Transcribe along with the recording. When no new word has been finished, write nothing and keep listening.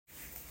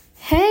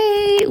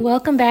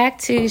welcome back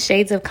to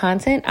Shades of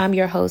Content. I'm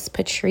your host,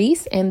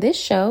 Patrice, and this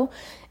show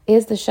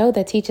is the show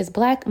that teaches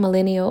Black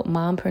millennial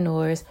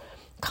mompreneurs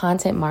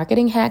content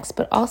marketing hacks,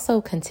 but also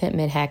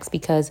contentment hacks,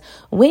 because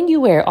when you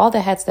wear all the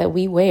hats that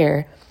we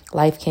wear,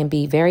 life can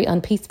be very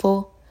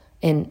unpeaceful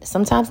and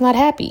sometimes not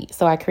happy.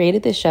 So I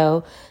created this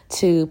show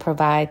to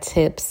provide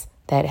tips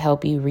that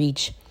help you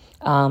reach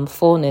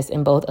fullness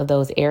in both of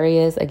those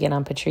areas. Again,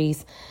 I'm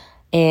Patrice.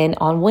 And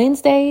on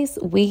Wednesdays,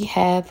 we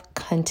have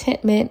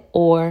contentment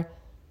or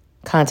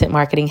content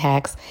marketing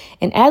hacks.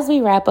 And as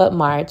we wrap up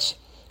March,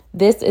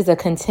 this is a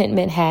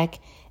contentment hack,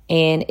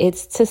 and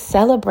it's to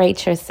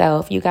celebrate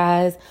yourself. You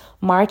guys,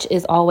 March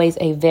is always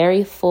a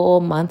very full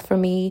month for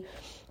me.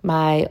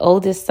 My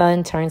oldest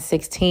son turned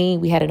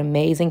 16. We had an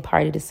amazing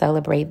party to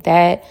celebrate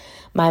that.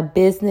 My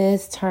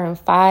business turned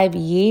 5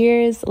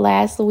 years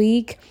last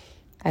week.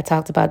 I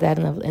talked about that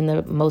in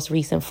the most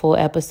recent full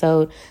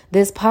episode.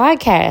 This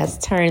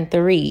podcast turned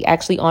 3,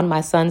 actually on my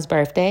son's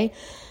birthday.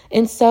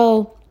 And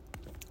so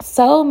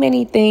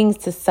many things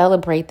to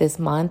celebrate this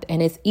month.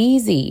 And it's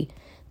easy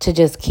to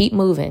just keep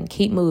moving,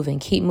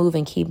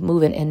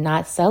 and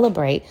not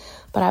celebrate.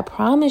 But I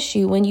promise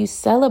you, when you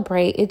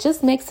celebrate, it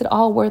just makes it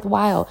all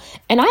worthwhile.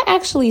 And I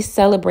actually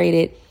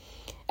celebrated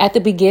at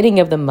the beginning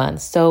of the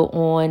month. So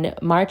on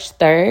March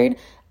 3rd,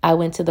 I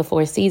went to the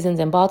Four Seasons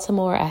in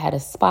Baltimore. I had a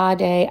spa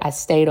day. I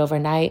stayed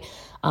overnight.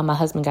 My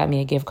husband got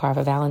me a gift card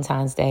for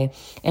Valentine's Day.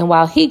 And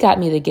while he got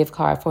me the gift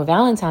card for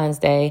Valentine's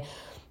Day,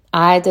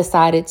 I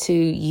decided to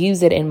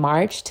use it in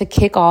March to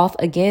kick off,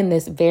 again,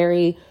 this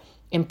very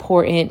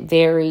important,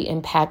 very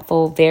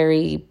impactful,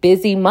 very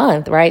busy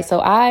month, right?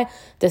 So I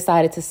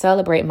decided to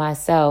celebrate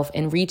myself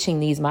in reaching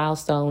these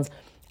milestones.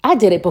 I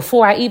did it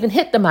before I even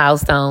hit the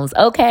milestones,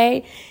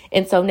 okay?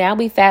 And so now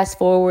we fast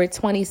forward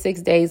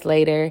 26 days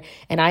later,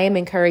 and I am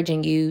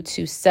encouraging you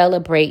to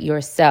celebrate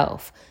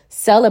yourself.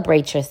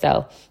 Celebrate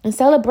yourself. And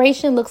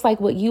celebration looks like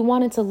what you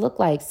want it to look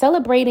like.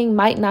 Celebrating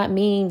might not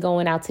mean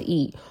going out to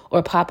eat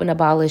or popping a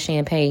bottle of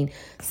champagne.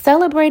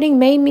 Celebrating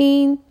may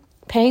mean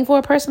paying for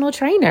a personal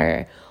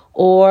trainer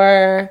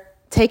or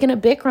taking a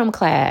Bikram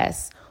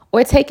class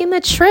or taking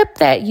the trip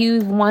that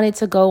you wanted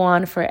to go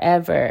on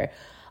forever.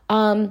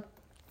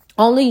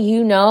 Only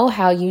you know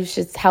how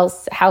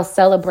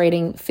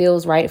celebrating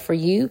feels right for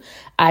you.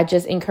 I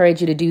just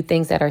encourage you to do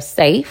things that are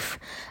safe.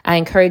 I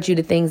encourage you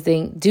to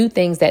do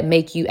things that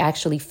make you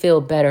actually feel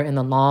better in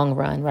the long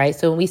run, right?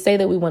 So when we say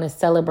that we want to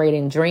celebrate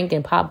and drink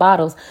and pop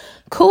bottles,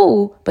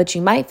 cool, but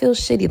you might feel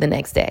shitty the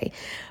next day,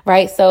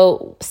 right?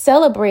 So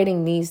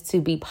celebrating needs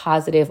to be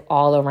positive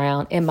all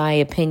around, in my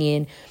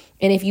opinion.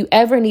 And if you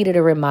ever needed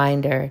a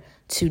reminder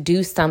to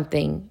do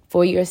something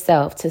for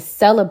yourself, to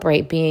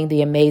celebrate being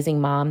the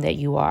amazing mom that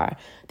you are,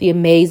 the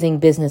amazing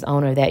business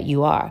owner that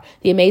you are,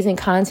 the amazing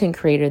content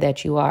creator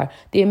that you are,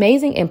 the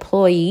amazing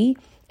employee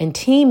and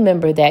team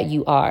member that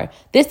you are.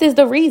 This is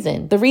the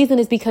reason. The reason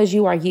is because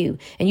you are you,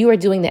 and you are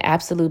doing the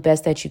absolute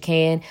best that you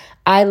can.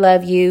 I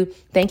love you.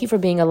 Thank you for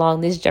being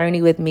along this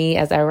journey with me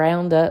as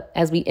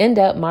we end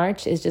up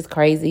March. It's just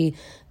crazy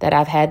that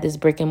I've had this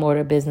brick and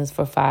mortar business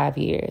for 5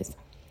 years.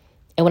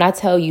 And when I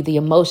tell you the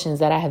emotions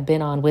that I have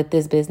been on with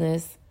this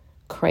business,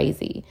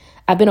 crazy.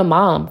 I've been a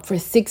mom for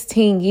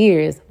 16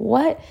 years.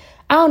 What?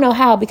 I don't know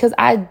how, because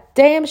I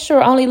damn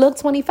sure only look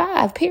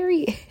 25,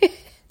 period.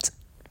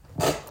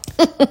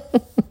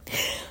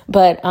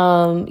 But,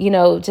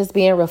 just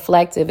being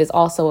reflective is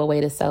also a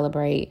way to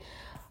celebrate.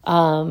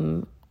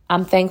 I'm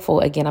thankful.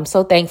 Again, I'm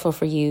so thankful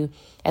for you.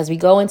 As we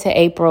go into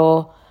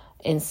April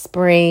and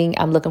spring,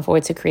 I'm looking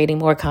forward to creating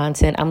more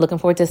content. I'm looking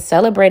forward to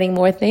celebrating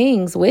more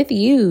things with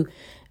you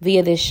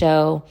via this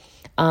show.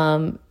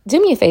 Do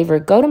me a favor,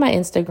 go to my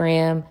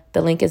Instagram.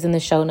 The link is in the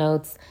show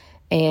notes.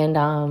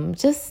 And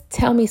just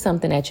tell me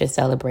something that you're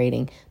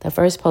celebrating. The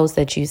first post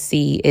that you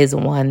see is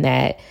one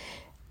that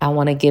I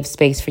want to give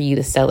space for you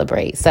to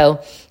celebrate.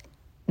 So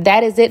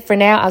that is it for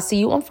now. I'll see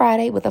you on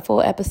Friday with a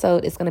full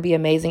episode. It's going to be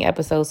an amazing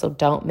episode, so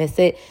don't miss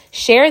it.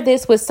 Share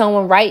this with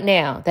someone right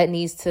now that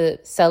needs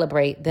to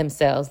celebrate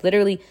themselves.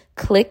 Literally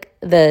click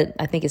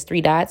I think it's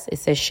 3 dots. It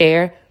says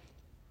share.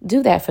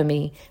 Do that for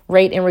me.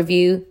 Rate and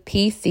review.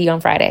 Peace. See you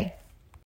on Friday.